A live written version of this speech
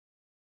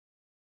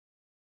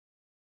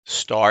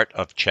Start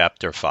of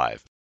Chapter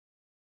 5.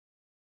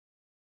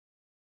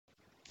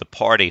 The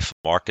party for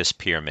Marcus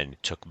Pierman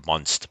took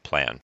months to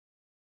plan.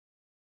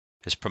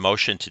 His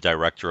promotion to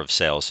Director of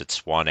Sales at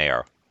Swan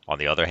Air, on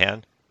the other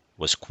hand,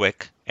 was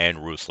quick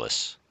and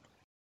ruthless.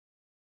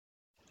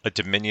 A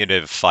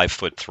diminutive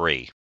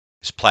 5'3",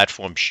 his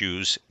platform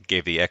shoes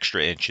gave the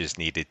extra inches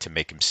needed to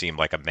make him seem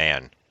like a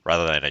man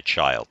rather than a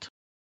child.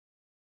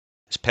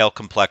 His pale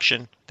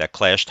complexion, that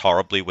clashed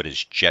horribly with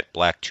his jet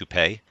black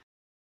toupee,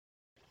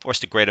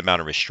 forced a great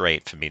amount of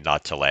restraint for me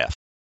not to laugh.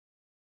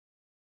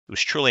 It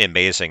was truly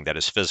amazing that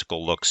his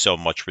physical look so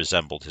much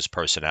resembled his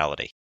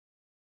personality.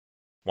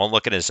 One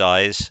look in his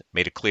eyes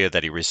made it clear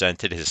that he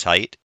resented his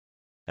height,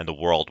 and the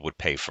world would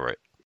pay for it.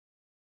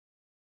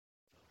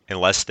 In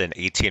less than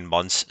 18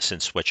 months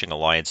since switching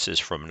alliances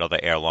from another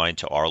airline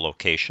to our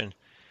location,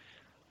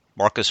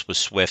 Marcus was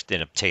swift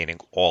in obtaining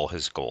all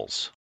his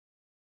goals.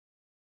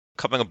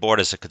 Coming aboard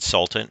as a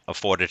consultant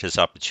afforded his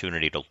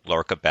opportunity to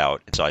lurk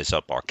about and size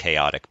up our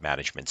chaotic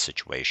management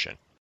situation.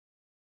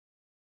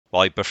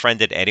 While he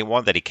befriended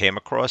anyone that he came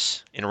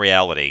across, in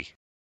reality,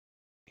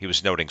 he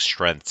was noting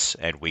strengths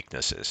and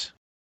weaknesses.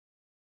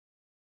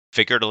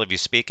 Figuratively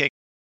speaking,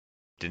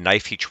 the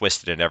knife he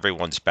twisted in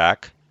everyone's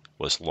back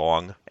was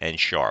long and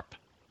sharp.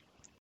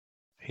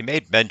 He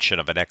made mention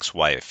of an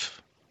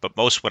ex-wife, but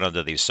most went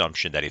under the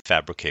assumption that he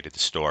fabricated the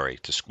story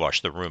to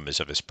squash the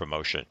rumors of his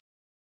promotion.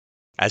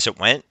 As it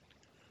went,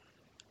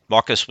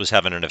 Marcus was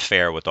having an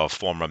affair with our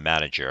former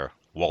manager,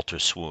 Walter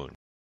Swoon.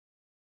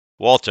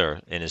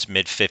 Walter, in his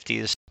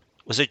mid-50s,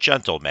 was a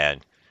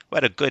gentleman who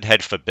had a good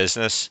head for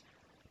business,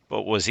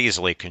 but was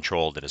easily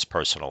controlled in his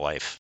personal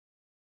life.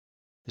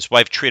 His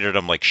wife treated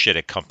him like shit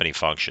at company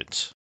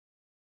functions.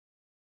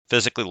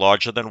 Physically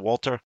larger than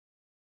Walter,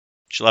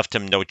 she left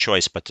him no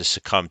choice but to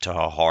succumb to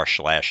her harsh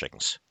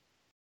lashings.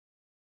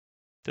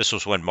 This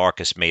was when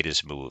Marcus made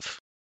his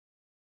move.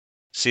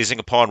 Seizing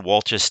upon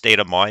Walter's state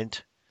of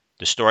mind,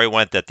 the story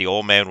went that the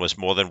old man was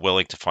more than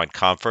willing to find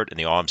comfort in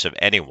the arms of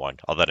anyone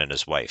other than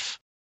his wife.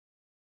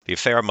 The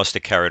affair must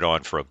have carried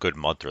on for a good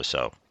month or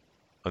so,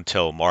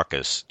 until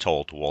Marcus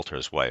told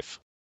Walter's wife.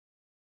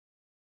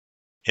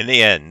 In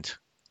the end,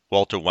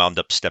 Walter wound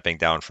up stepping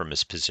down from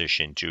his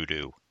position due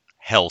to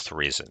health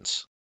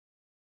reasons.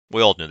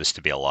 We all knew this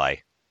to be a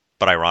lie,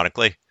 but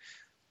ironically,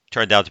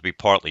 turned out to be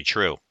partly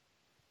true.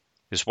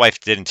 His wife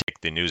didn't take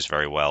the news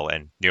very well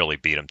and nearly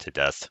beat him to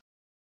death.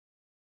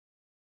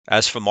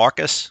 As for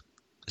Marcus,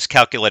 his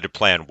calculated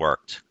plan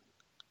worked.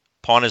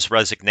 Upon his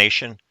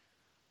resignation,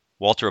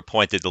 Walter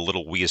appointed the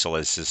little weasel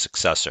as his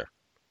successor.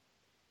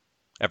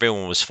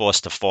 Everyone was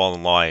forced to fall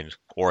in line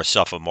or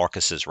suffer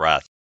Marcus's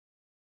wrath.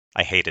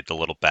 I hated the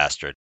little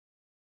bastard.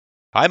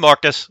 "Hi,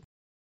 Marcus."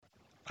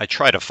 I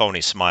tried a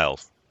phony smile,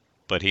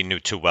 but he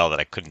knew too well that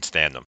I couldn't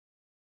stand him.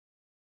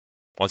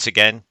 Once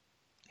again,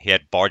 he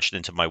had barged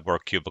into my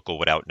work cubicle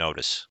without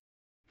notice.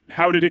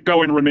 "How did it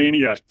go in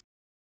Romania?"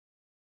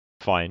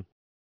 "Fine."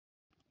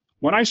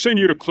 "When I send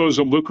you to close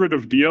a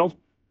lucrative deal,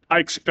 I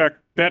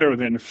expect better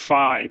than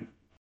fine."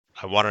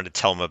 I wanted to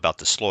tell him about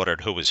the slaughtered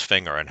Hoover's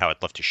finger and how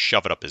I'd love to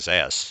shove it up his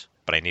ass,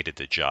 but I needed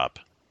the job.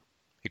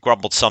 He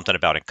grumbled something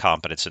about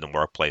incompetence in the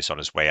workplace on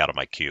his way out of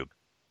my cube.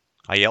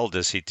 I yelled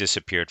as he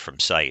disappeared from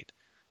sight,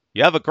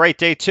 "You have a great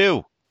day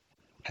too,"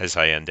 as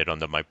I ended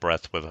under my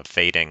breath with a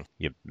fading,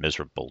 "You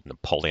miserable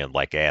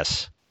Napoleon-like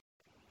ass."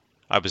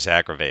 I was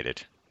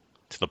aggravated,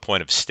 to the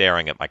point of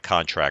staring at my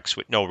contracts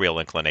with no real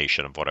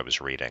inclination of what I was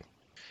reading.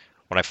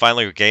 When I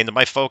finally regained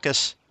my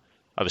focus,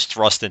 I was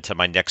thrust into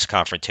my next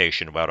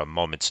confrontation without a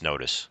moment's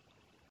notice.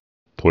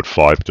 "Put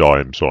 5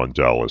 dimes on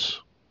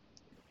Dallas."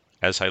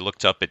 As I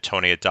looked up at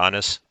Tony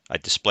Adonis, I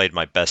displayed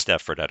my best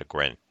effort at a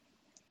grin.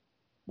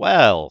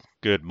 "Well,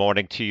 good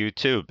morning to you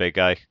too, big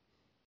guy."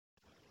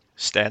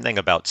 Standing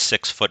about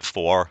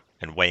 6'4"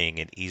 and weighing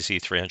an easy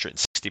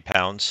 360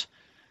 pounds,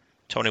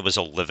 Tony was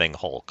a living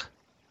hulk.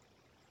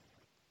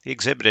 He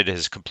exhibited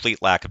his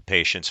complete lack of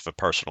patience for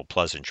personal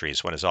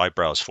pleasantries when his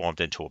eyebrows formed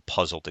into a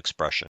puzzled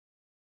expression.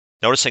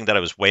 Noticing that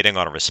I was waiting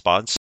on a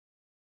response,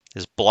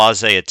 his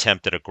blasé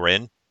attempt at a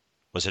grin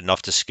was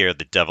enough to scare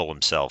the devil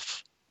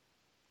himself.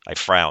 I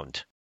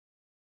frowned.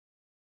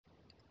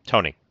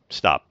 "Tony,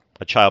 stop.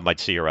 A child might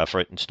see your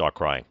effort and start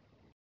crying."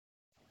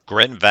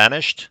 Grin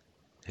vanished,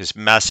 his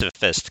massive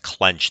fist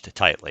clenched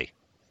tightly.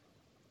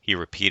 He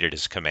repeated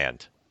his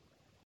command.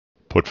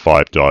 "Put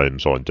 5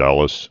 dimes on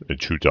Dallas and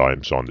 2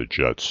 dimes on the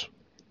Jets."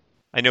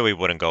 I knew he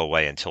wouldn't go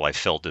away until I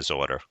filled his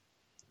order.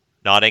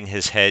 Nodding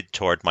his head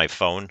toward my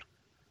phone,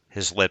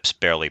 his lips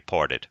barely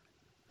parted.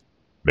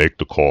 "Make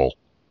the call."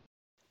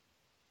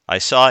 I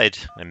sighed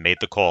and made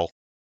the call.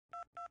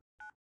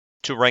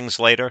 2 rings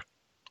later,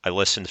 I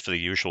listened for the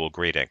usual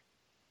greeting.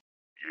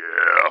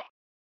 "Yeah."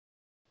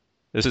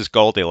 "This is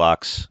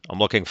Goldilocks. I'm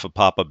looking for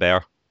Papa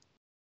Bear."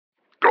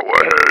 "Go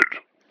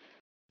ahead."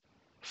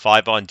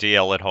 5 on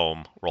DL at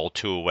home, roll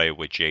 2 away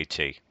with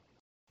JT.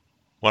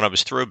 When I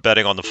was through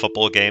betting on the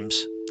football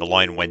games, the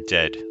line went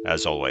dead,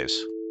 as always.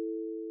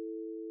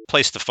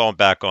 Placed the phone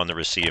back on the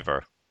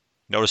receiver,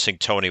 noticing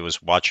Tony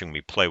was watching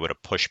me play with a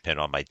pushpin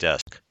on my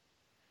desk.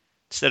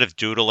 Instead of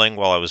doodling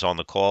while I was on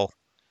the call,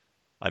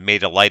 I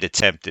made a light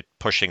attempt at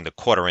pushing the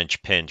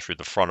quarter-inch pin through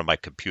the front of my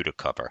computer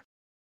cover.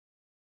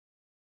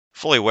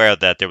 Fully aware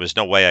that there was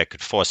no way I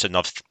could force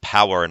enough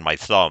power in my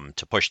thumb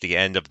to push the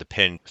end of the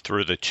pin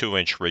through the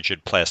 2-inch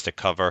rigid plastic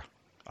cover,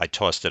 I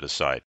tossed it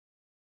aside.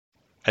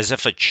 As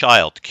if a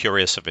child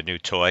curious of a new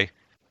toy,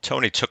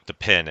 Tony took the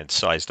pin and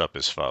sized up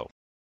his foe.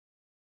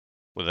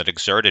 With an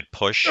exerted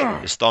push,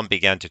 his thumb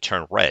began to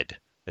turn red,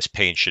 as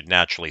pain should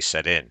naturally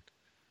set in,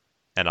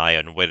 and I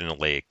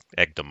unwittingly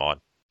egged him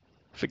on.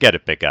 Forget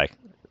it, big guy.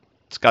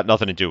 It's got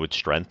nothing to do with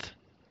strength.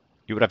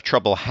 You would have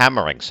trouble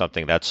hammering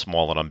something that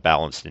small and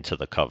unbalanced into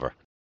the cover.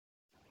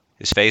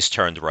 His face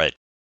turned red.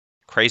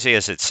 Crazy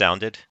as it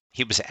sounded,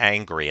 he was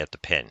angry at the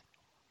pin.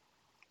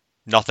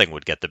 Nothing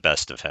would get the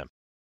best of him.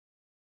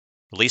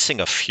 Releasing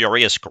a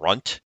furious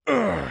grunt,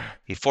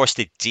 he forced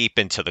it deep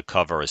into the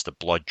cover as the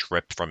blood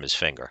dripped from his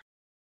finger.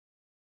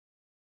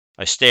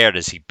 I stared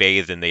as he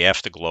bathed in the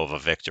afterglow of a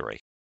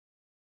victory.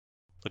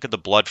 Look at the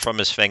blood from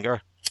his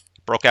finger.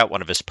 He broke out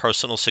one of his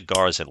personal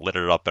cigars and lit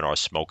it up in our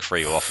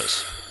smoke-free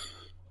office.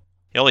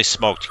 He only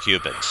smoked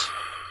Cubans.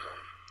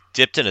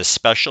 Dipped in a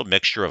special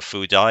mixture of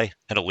food dye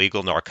and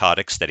illegal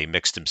narcotics that he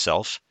mixed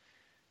himself,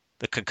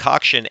 the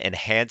concoction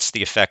enhanced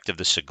the effect of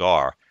the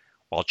cigar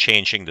while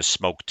changing the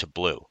smoke to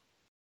blue.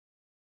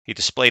 He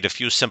displayed a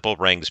few simple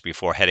rings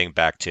before heading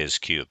back to his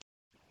cube.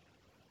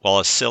 While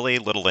a silly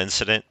little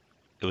incident,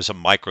 it was a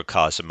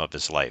microcosm of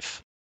his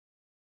life.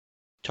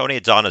 Tony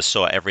Adonis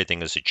saw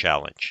everything as a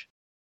challenge.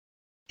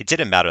 It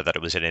didn't matter that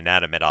it was an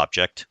inanimate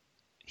object.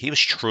 He was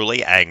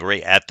truly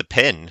angry at the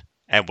pin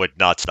and would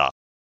not stop.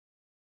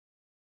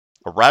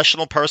 A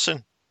rational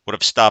person would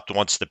have stopped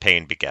once the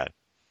pain began.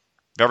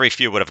 Very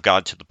few would have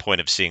gotten to the point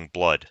of seeing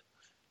blood,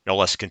 no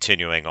less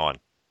continuing on.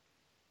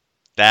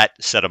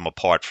 That set him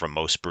apart from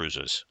most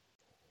bruisers.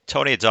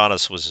 Tony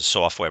Adonis was a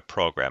software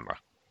programmer,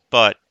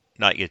 but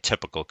not your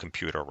typical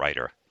computer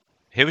writer.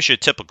 He was your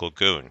typical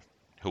goon,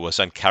 who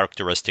was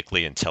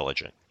uncharacteristically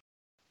intelligent.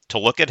 To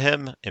look at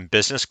him in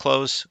business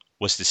clothes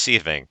was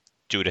deceiving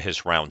due to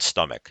his round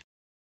stomach.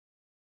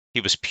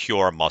 He was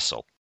pure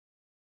muscle.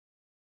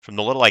 From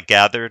the little I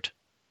gathered,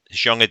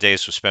 his younger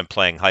days were spent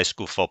playing high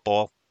school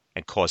football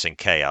and causing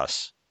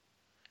chaos.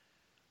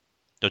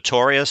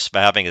 Notorious for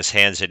having his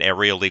hands in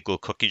every illegal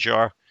cookie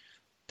jar,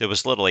 there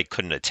was little he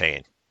couldn't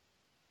attain.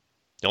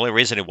 The only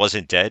reason he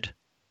wasn't dead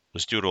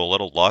was due to a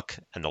little luck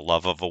and the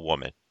love of a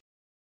woman.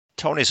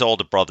 Tony's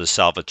older brother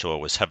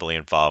Salvatore was heavily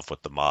involved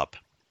with the mob.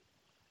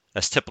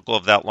 As typical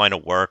of that line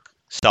of work,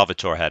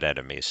 Salvatore had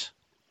enemies.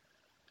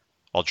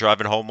 While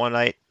driving home one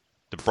night,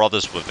 the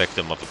brothers were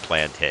victim of a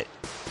planned hit.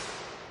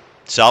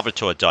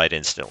 Salvatore died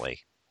instantly,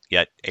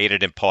 yet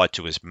aided in part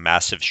to his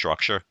massive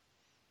structure,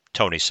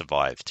 Tony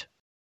survived.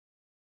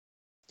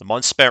 The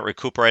months spent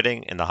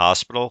recuperating in the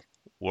hospital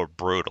were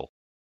brutal.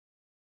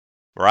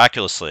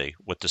 Miraculously,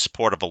 with the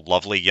support of a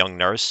lovely young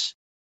nurse,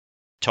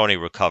 Tony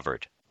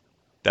recovered.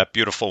 That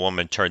beautiful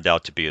woman turned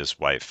out to be his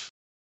wife.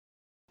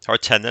 Her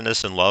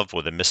tenderness and love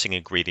were the missing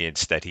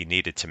ingredients that he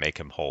needed to make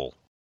him whole.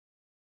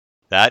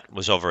 That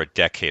was over a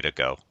decade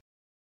ago.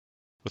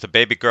 With a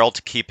baby girl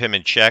to keep him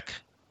in check,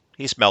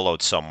 he's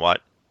mellowed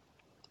somewhat,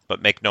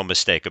 but make no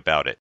mistake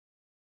about it.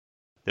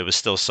 There was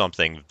still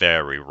something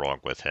very wrong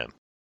with him.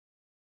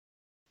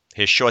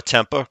 His short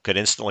temper could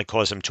instantly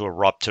cause him to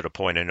erupt to the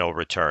point of no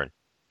return.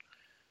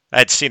 I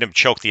had seen him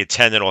choke the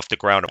attendant off the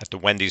ground at the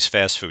Wendy's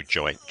fast food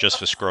joint just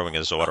for screwing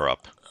his order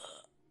up.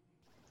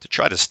 To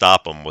try to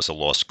stop him was a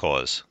lost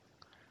cause.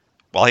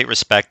 While he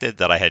respected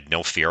that I had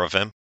no fear of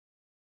him,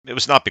 it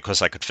was not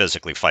because I could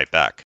physically fight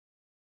back.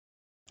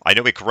 I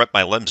knew he could rip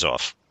my limbs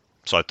off,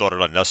 so I thought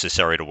it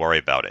unnecessary to worry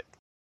about it.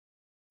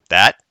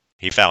 That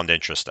he found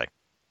interesting.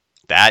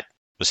 That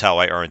was how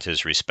I earned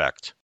his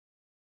respect.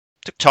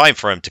 It took time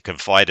for him to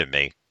confide in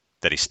me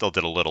that he still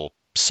did a little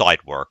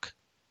side work.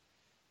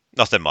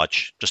 Nothing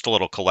much, just a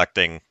little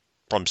collecting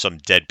from some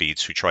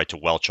deadbeats who tried to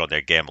welch on their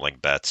gambling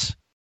bets.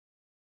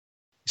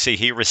 See,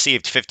 he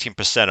received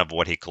 15% of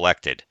what he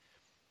collected,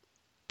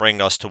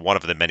 bringing us to one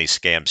of the many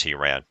scams he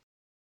ran.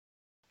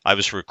 I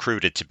was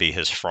recruited to be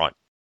his front.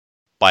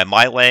 By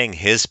my laying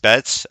his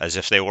bets as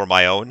if they were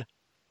my own,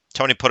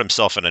 Tony put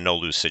himself in a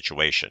no-lose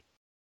situation.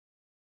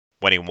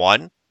 When he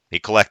won, he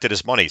collected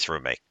his money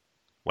through me.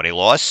 When he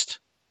lost,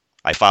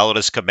 I followed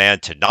his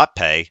command to not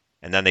pay,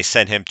 and then they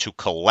sent him to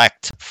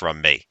collect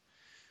from me.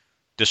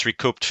 This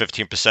recouped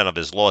 15% of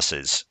his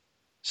losses,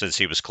 since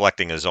he was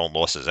collecting his own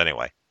losses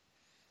anyway.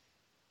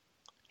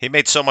 He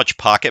made so much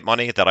pocket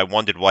money that I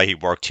wondered why he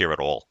worked here at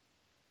all.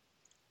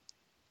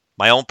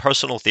 My own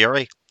personal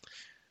theory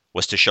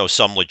was to show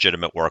some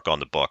legitimate work on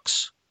the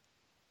books,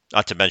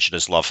 not to mention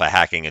his love for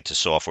hacking into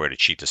software to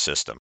cheat the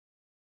system.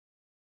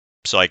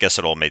 So I guess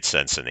it all made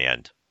sense in the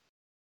end.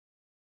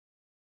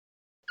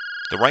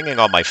 The ringing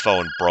on my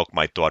phone broke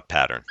my thought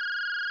pattern.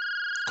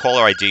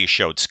 Caller ID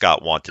showed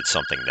Scott wanted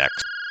something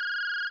next.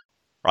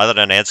 Rather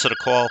than answer the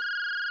call,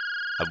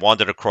 I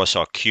wandered across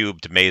our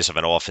cubed maze of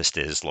an office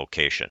to his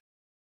location.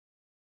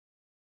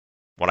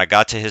 When I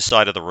got to his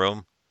side of the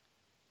room,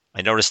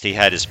 I noticed he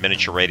had his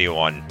miniature radio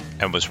on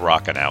and was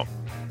rocking out.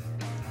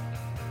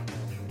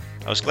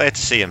 I was glad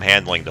to see him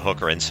handling the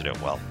hooker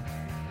incident well.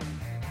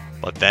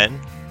 But then,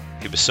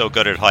 he was so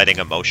good at hiding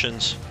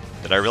emotions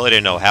that I really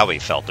didn't know how he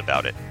felt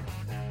about it.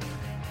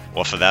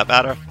 Or for that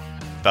matter,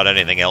 about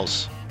anything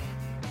else.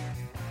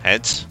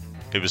 Hence,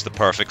 he was the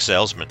perfect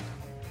salesman.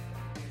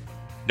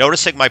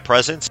 Noticing my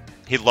presence,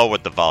 he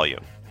lowered the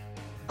volume.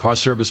 Car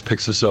service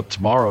picks us up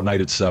tomorrow night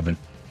at 7.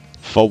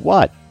 For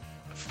what?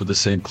 For the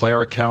St.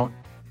 Clair account.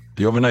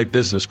 The overnight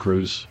business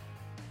cruise.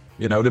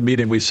 You know, the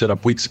meeting we set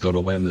up weeks ago to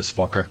land this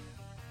fucker.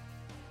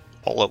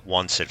 All at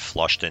once it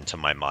flushed into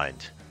my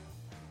mind.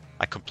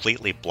 I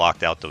completely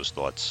blocked out those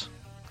thoughts.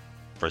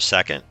 For a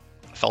second,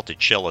 I felt a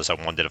chill as I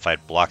wondered if I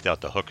had blocked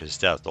out the hooker's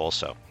death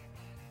also.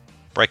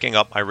 Breaking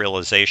up my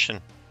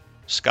realization,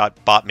 Scott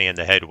bopped me in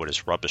the head with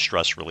his rubber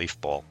stress relief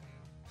ball.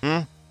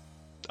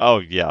 Oh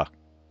yeah,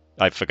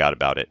 I forgot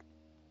about it.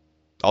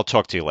 I'll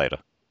talk to you later.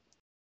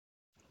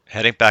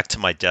 Heading back to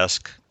my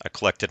desk, I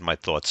collected my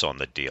thoughts on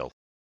the deal.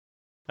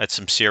 I had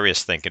some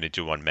serious thinking to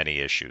do on many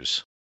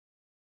issues.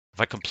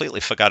 If I completely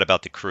forgot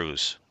about the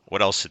cruise,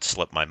 what else had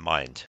slipped my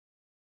mind?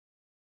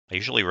 I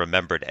usually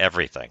remembered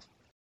everything.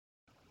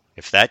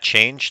 If that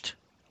changed,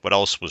 what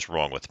else was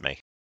wrong with me?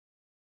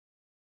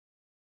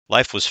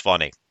 Life was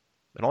funny.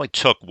 It only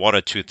took one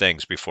or two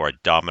things before a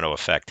domino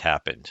effect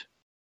happened.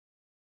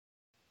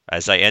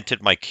 As I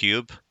entered my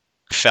cube,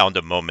 I found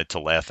a moment to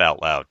laugh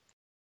out loud.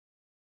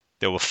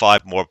 There were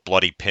 5 more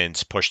bloody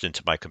pins pushed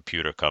into my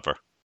computer cover.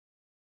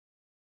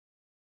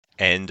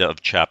 End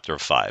of Chapter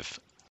 5.